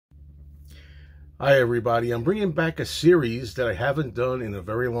Hi everybody, I'm bringing back a series that I haven't done in a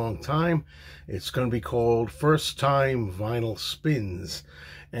very long time. It's going to be called First Time Vinyl Spins.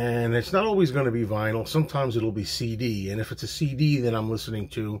 And it's not always going to be vinyl, sometimes it'll be CD. And if it's a CD that I'm listening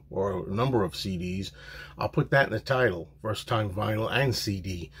to, or a number of CDs, I'll put that in the title, First Time Vinyl and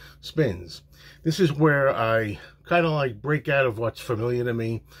CD Spins. This is where I kind of like break out of what's familiar to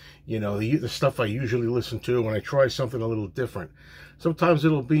me, you know, the stuff I usually listen to, when I try something a little different. Sometimes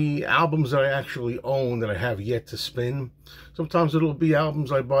it'll be albums that I actually own that I have yet to spin. Sometimes it'll be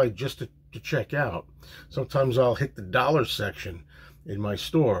albums I buy just to check out. Sometimes I'll hit the dollar section in my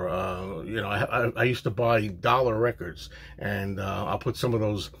store. You know, I used to buy dollar records, and I'll put some of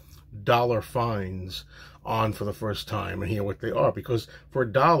those dollar finds on for the first time and hear what they are, because for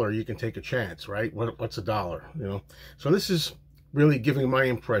 $1 you can take a chance, right? What's $1, you know? So this is really giving my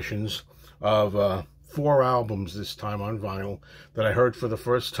impressions of 4 albums this time on vinyl that I heard for the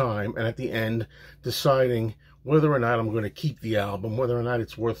first time, and at the end deciding whether or not I'm going to keep the album, whether or not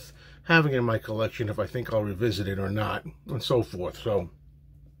it's worth having in my collection, if I think I'll revisit it or not, and so forth. So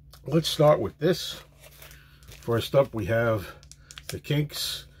let's start with this. First up, we have the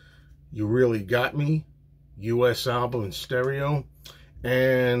Kinks, You Really Got Me, US album in stereo.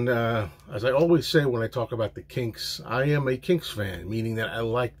 And as I always say when I talk about the Kinks, I am a Kinks fan, meaning that I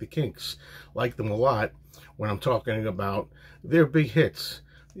like the Kinks, like them a lot when I'm talking about their big hits,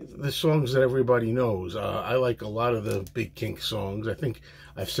 the songs that everybody knows. I like a lot of the big Kinks songs. I think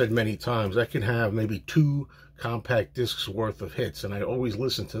I've said many times I can have maybe 2 compact discs worth of hits, and I always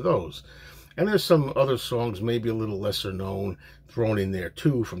listen to those. And there's some other songs, maybe a little lesser known, thrown in there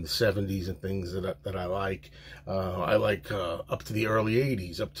too, from the 70s and things that I like. I like up to the early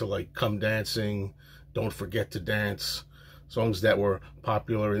 80s, up to like Come Dancing, Don't Forget to Dance, songs that were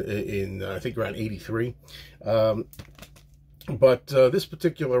popular in I think around 83. But this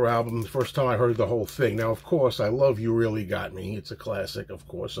particular album, the first time I heard the whole thing. Now, of course, I love You Really Got Me. It's a classic, of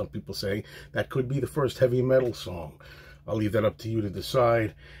course. Some people say that could be the first heavy metal song. I'll leave that up to you to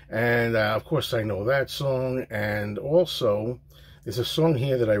decide. And, of course, I know that song. And also, there's a song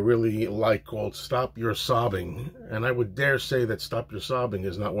here that I really like called Stop Your Sobbing. And I would dare say that Stop Your Sobbing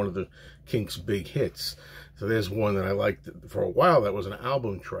is not one of the Kinks' big hits. So there's one that I liked for a while that was an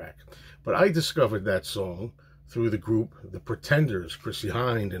album track. But I discovered that song through the group The Pretenders, Chrissie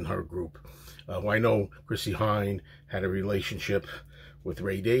Hynde and her group. I know Chrissie Hynde had a relationship with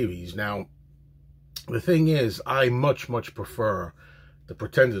Ray Davies. Now, the thing is, I much prefer the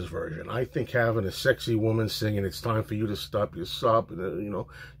Pretenders version. I think having a sexy woman singing, "It's time for you to stop your sob," you know,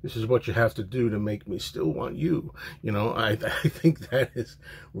 this is what you have to do to make me still want you. You know, I think that is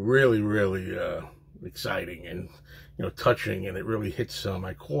really exciting and, you know, touching, and it really hits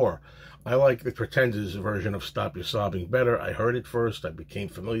my core. I like the Pretenders version of Stop Your Sobbing better. I heard it first. I became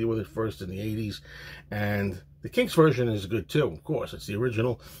familiar with it first in the 80s. And the Kinks version is good too, of course. It's the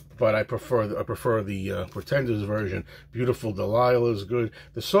original, but I prefer the Pretenders version. Beautiful Delilah is good.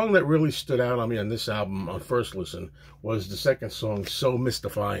 The song that really stood out on me on this album on first listen was the second song, So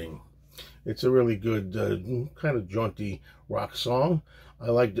Mystifying. It's a really good, kind of jaunty rock song. I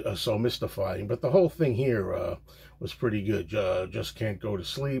liked So Mystifying, but the whole thing here was pretty good. Just Can't Go to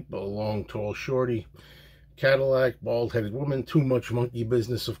Sleep, A Long Tall Shorty, Cadillac, Bald-Headed Woman, Too Much Monkey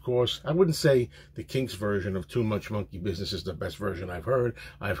Business, of course. I wouldn't say the Kinks version of Too Much Monkey Business is the best version I've heard.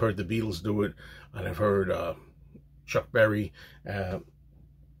 I've heard the Beatles do it, and I've heard Chuck Berry,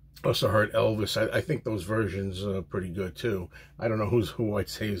 also heard Elvis. I think those versions are pretty good too. I don't know who I'd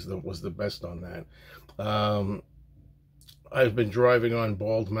say was the best on that. I've been driving on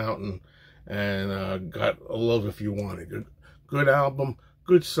Bald Mountain and got A Love If You Want It. Good album,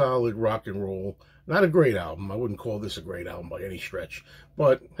 good solid rock and roll. Not a great album. I wouldn't call this a great album by any stretch.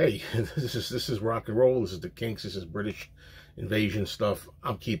 But hey, this is rock and roll. This is the Kinks. This is British invasion stuff.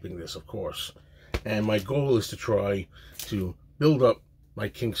 I'm keeping this, of course. And my goal is to try to build up my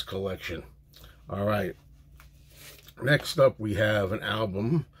Kinks collection. All right. Next up, we have an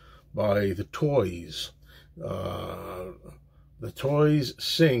album by The Toys. The Toys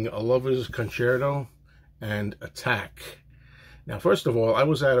sing A Lover's Concerto and Attack. Now, first of all, I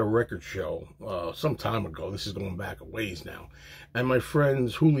was at a record show some time ago. This is going back a ways now. And my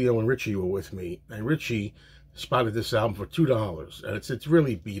friends Julio and Richie were with me. And Richie spotted this album for $2. And it's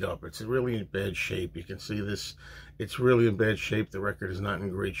really beat up. It's really in bad shape. You can see this. It's really in bad shape. The record is not in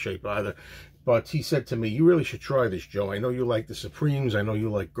great shape either. But he said to me, "You really should try this, Joe. I know you like the Supremes. I know you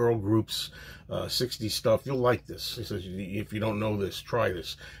like girl groups, 60s stuff. You'll like this." He says, "If you don't know this, try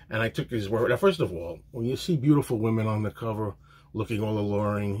this." And I took his word. Now, first of all, when you see beautiful women on the cover looking all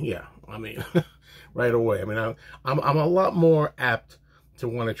alluring, yeah, I mean, right away. I mean, I'm a lot more apt to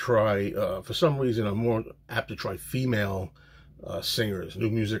want to try, for some reason, I'm more apt to try female singers, new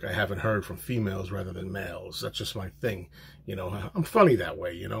music I haven't heard from females rather than males. That's just my thing, you know. I'm funny that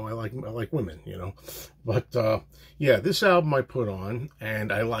way, you know. I like women, you know. But yeah, this album I put on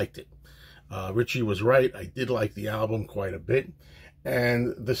and I liked it. Richie was right. I did like the album quite a bit.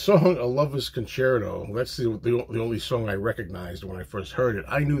 And the song "A Lover's Concerto," that's the only song I recognized when I first heard it.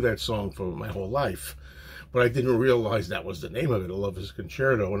 I knew that song for my whole life, but I didn't realize that was the name of it, "A Lover's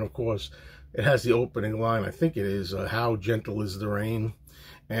Concerto." And of course, it has the opening line, I think it is, "How Gentle is the Rain."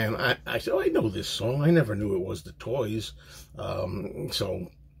 And I said, oh, I know this song. I never knew it was the Toys. So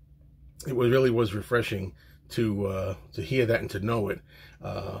it really was refreshing to hear that and to know it.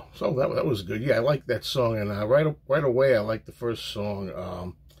 So that was good. Yeah, I like that song. And right away, I like the first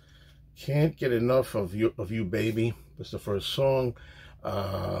song, "Can't Get Enough of You Baby." That's the first song.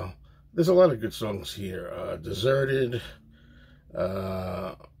 There's a lot of good songs here. "Deserted."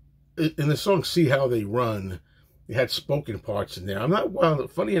 In the song "See How They Run," it had spoken parts in there. I'm not, well,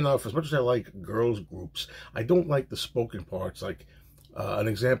 funny enough, as much as I like girls groups, I don't like the spoken parts. Like, an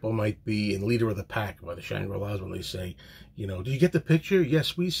example might be in "Leader of the Pack" by the Shangri-Las, when they say, you know, "Do you get the picture?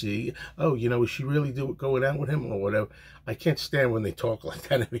 Yes, we see. Oh, you know, is she really going out with him?" or whatever. I can't stand when they talk like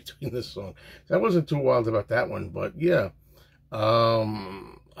that in between the song. So I wasn't too wild about that one, but yeah.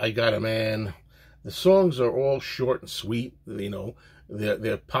 "I Got a Man." The songs are all short and sweet, you know.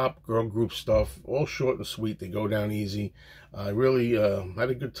 They're pop girl group stuff, all short and sweet. They go down easy. I really had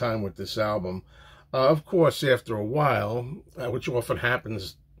a good time with this album. Of course, after a while, which often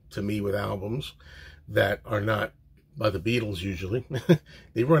happens to me with albums that are not by the Beatles usually,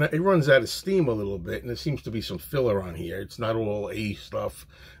 it runs out of steam a little bit, and there seems to be some filler on here. It's not all A stuff.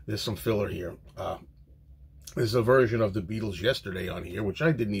 There's some filler here. There's a version of the Beatles "Yesterday" on here, which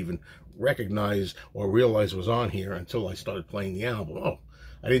I didn't even recognize or realize was on here until I started playing the album. Oh,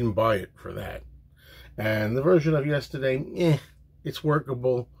 I didn't buy it for that. And the version of "Yesterday," it's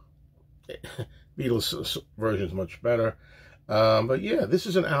workable. Beatles version is much better. But yeah, this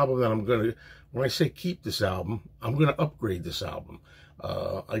is an album that I'm going to, when I say keep this album, I'm going to upgrade this album.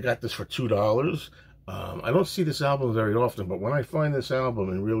 I got this for $2. I don't see this album very often, but when I find this album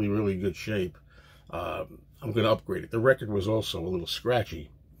in really, really good shape, I'm going to upgrade it. The record was also a little scratchy,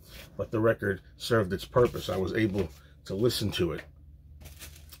 but the record served its purpose. I was able to listen to it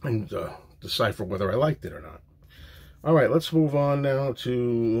and decipher whether I liked it or not. All right, let's move on now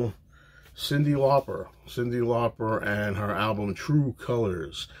to Cyndi Lauper. Cyndi Lauper and her album "True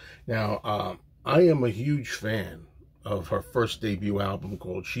Colors." Now, I am a huge fan of her first debut album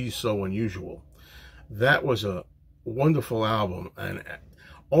called "She's So Unusual." That was a wonderful album, and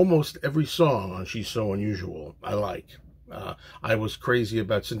almost every song on "She's So Unusual" I like. I was crazy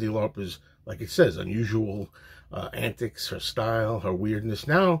about Cyndi Lauper's, like it says, unusual antics, her style, her weirdness.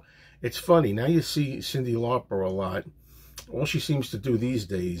 Now, it's funny. Now you see Cyndi Lauper a lot. All she seems to do these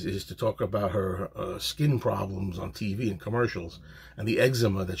days is to talk about her skin problems on TV and commercials and the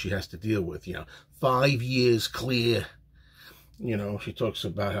eczema that she has to deal with. You know, 5 years clear. You know, she talks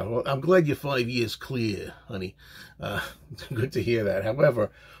about how, well, "I'm glad you're 5 years clear, honey." Good to hear that.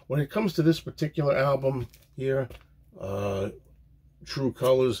 However, when it comes to this particular album here, "True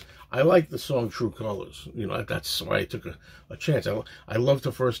Colors," I like the song "True Colors." You know, that's why I took a chance. I loved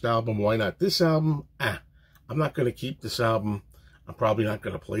her first album. Why not this album? I'm not going to keep this album. I'm probably not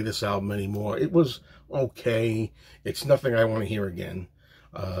going to play this album anymore. It was okay. It's nothing I want to hear again.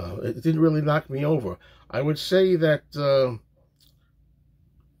 It didn't really knock me over. I would say that,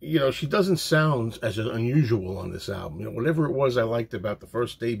 you know, she doesn't sound as unusual on this album. You know, whatever it was I liked about the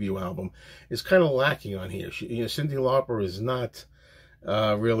first debut album is kind of lacking on here. You know, Cyndi Lauper is not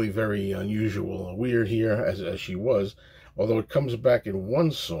really very unusual or weird here as she was. Although it comes back in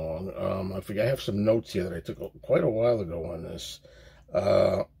one song. I forget, I have some notes here that I took quite a while ago on this.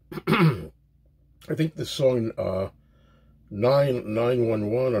 I think the song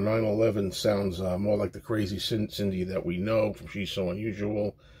 911 or 911 sounds more like the crazy Cyndi that we know from "She's So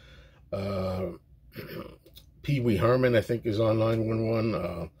Unusual." Pee Wee Herman, I think, is on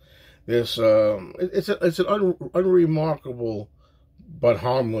 911. It's an unremarkable but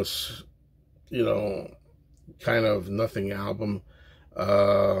harmless, you know, kind of nothing album.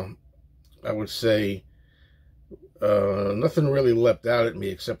 I would say nothing really leapt out at me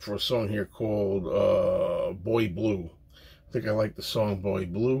except for a song here called "Boy Blue." I think I like the song "Boy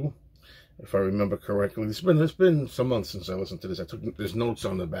Blue," if I remember correctly. It's been some months since I listened to this. There's notes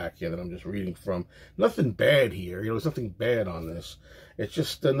on the back here that I'm just reading from. Nothing bad here. You know, there's nothing bad on this. It's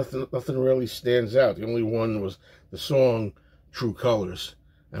just nothing really stands out. The only one was the song "True Colors,"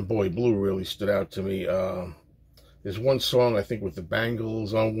 and "Boy Blue" really stood out to me. There's one song, I think, with the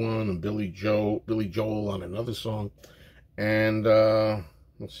Bangles on one, and Billy Joel on another song. And,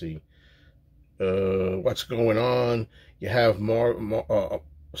 let's see, What's Going On. You have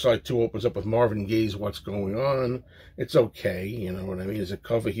side 2 opens up with Marvin Gaye's What's Going On. It's okay, you know what I mean? There's a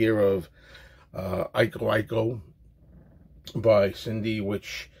cover here of Iko Iko by Cyndi,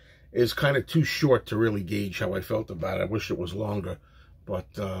 which is kind of too short to really gauge how I felt about it. I wish it was longer. But,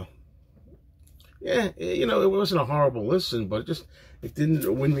 yeah, you know, it wasn't a horrible listen, but it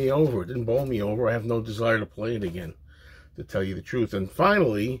didn't win me over. It didn't bowl me over. I have no desire to play it again, to tell you the truth. And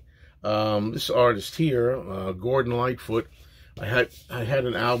finally, this artist here, Gordon Lightfoot, I had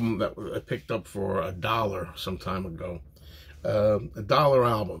an album that I picked up for $1 some time ago. $1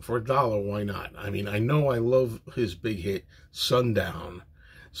 album. For $1, why not? I mean, I know I love his big hit, Sundown.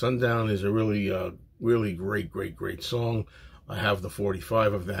 Sundown is a really, really great song. I have the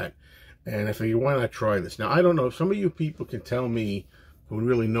 45 of that. And I figured, why not try this? Now, I don't know. If some of you people can tell me who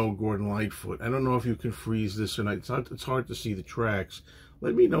really know Gordon Lightfoot. I don't know if you can freeze this, and it's hard to see the tracks.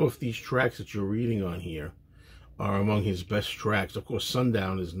 Let me know if these tracks that you're reading on here are among his best tracks. Of course,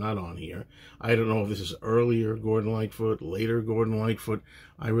 Sundown is not on here. I don't know if this is earlier Gordon Lightfoot, later Gordon Lightfoot.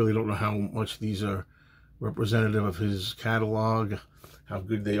 I really don't know how much these are representative of his catalog, how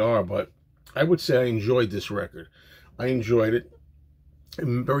good they are, but I would say I enjoyed this record. I enjoyed it.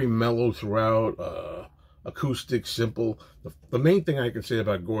 Very mellow throughout, acoustic, simple. The main thing I can say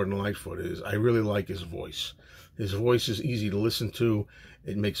about Gordon Lightfoot is I really like his voice. His voice is easy to listen to.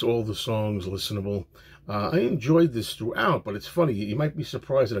 It makes all the songs listenable. I enjoyed this throughout, but it's funny. You might be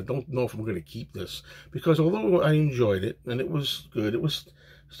surprised that I don't know if I'm going to keep this, because although I enjoyed it, and it was good, it was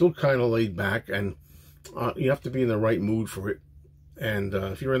still kind of laid back, and you have to be in the right mood for it. And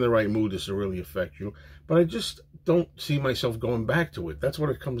if you're in the right mood, this will really affect you. But I just don't see myself going back to it. That's what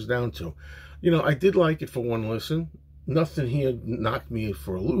it comes down to. You know, I did like it for one listen. Nothing here knocked me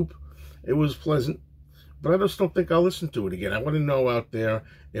for a loop. It was pleasant. But I just don't think I'll listen to it again. I want to know out there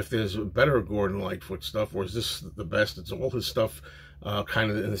if there's better Gordon Lightfoot stuff, or is this the best? It's all his stuff kind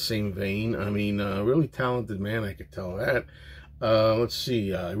of in the same vein. I mean, really talented man, I could tell that. Let's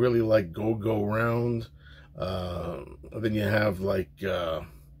see. I really like Go Go Round. Then you have like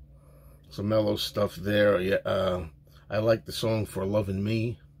some mellow stuff there. Yeah, I like the song For Loving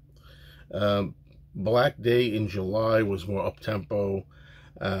Me. Black Day in July was more up-tempo.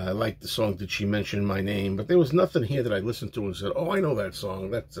 I liked the song Did She Mention My Name, but there was nothing here that I listened to and said, oh, I know that song.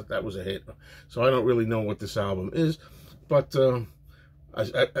 That was a hit. So I don't really know what this album is, but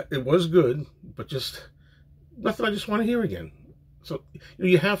it was good, but just nothing I just want to hear again. So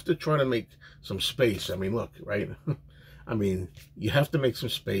you have to try to make some space. I mean, look, right? I mean, you have to make some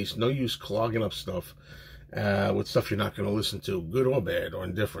space. No use clogging up stuff with stuff you're not going to listen to, good or bad or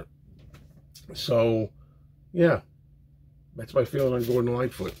indifferent. So, yeah, that's my feeling on Gordon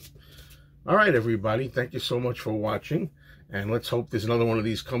Lightfoot. All right, everybody. Thank you so much for watching. And let's hope there's another one of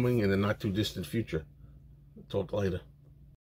these coming in the not-too-distant future. Talk later.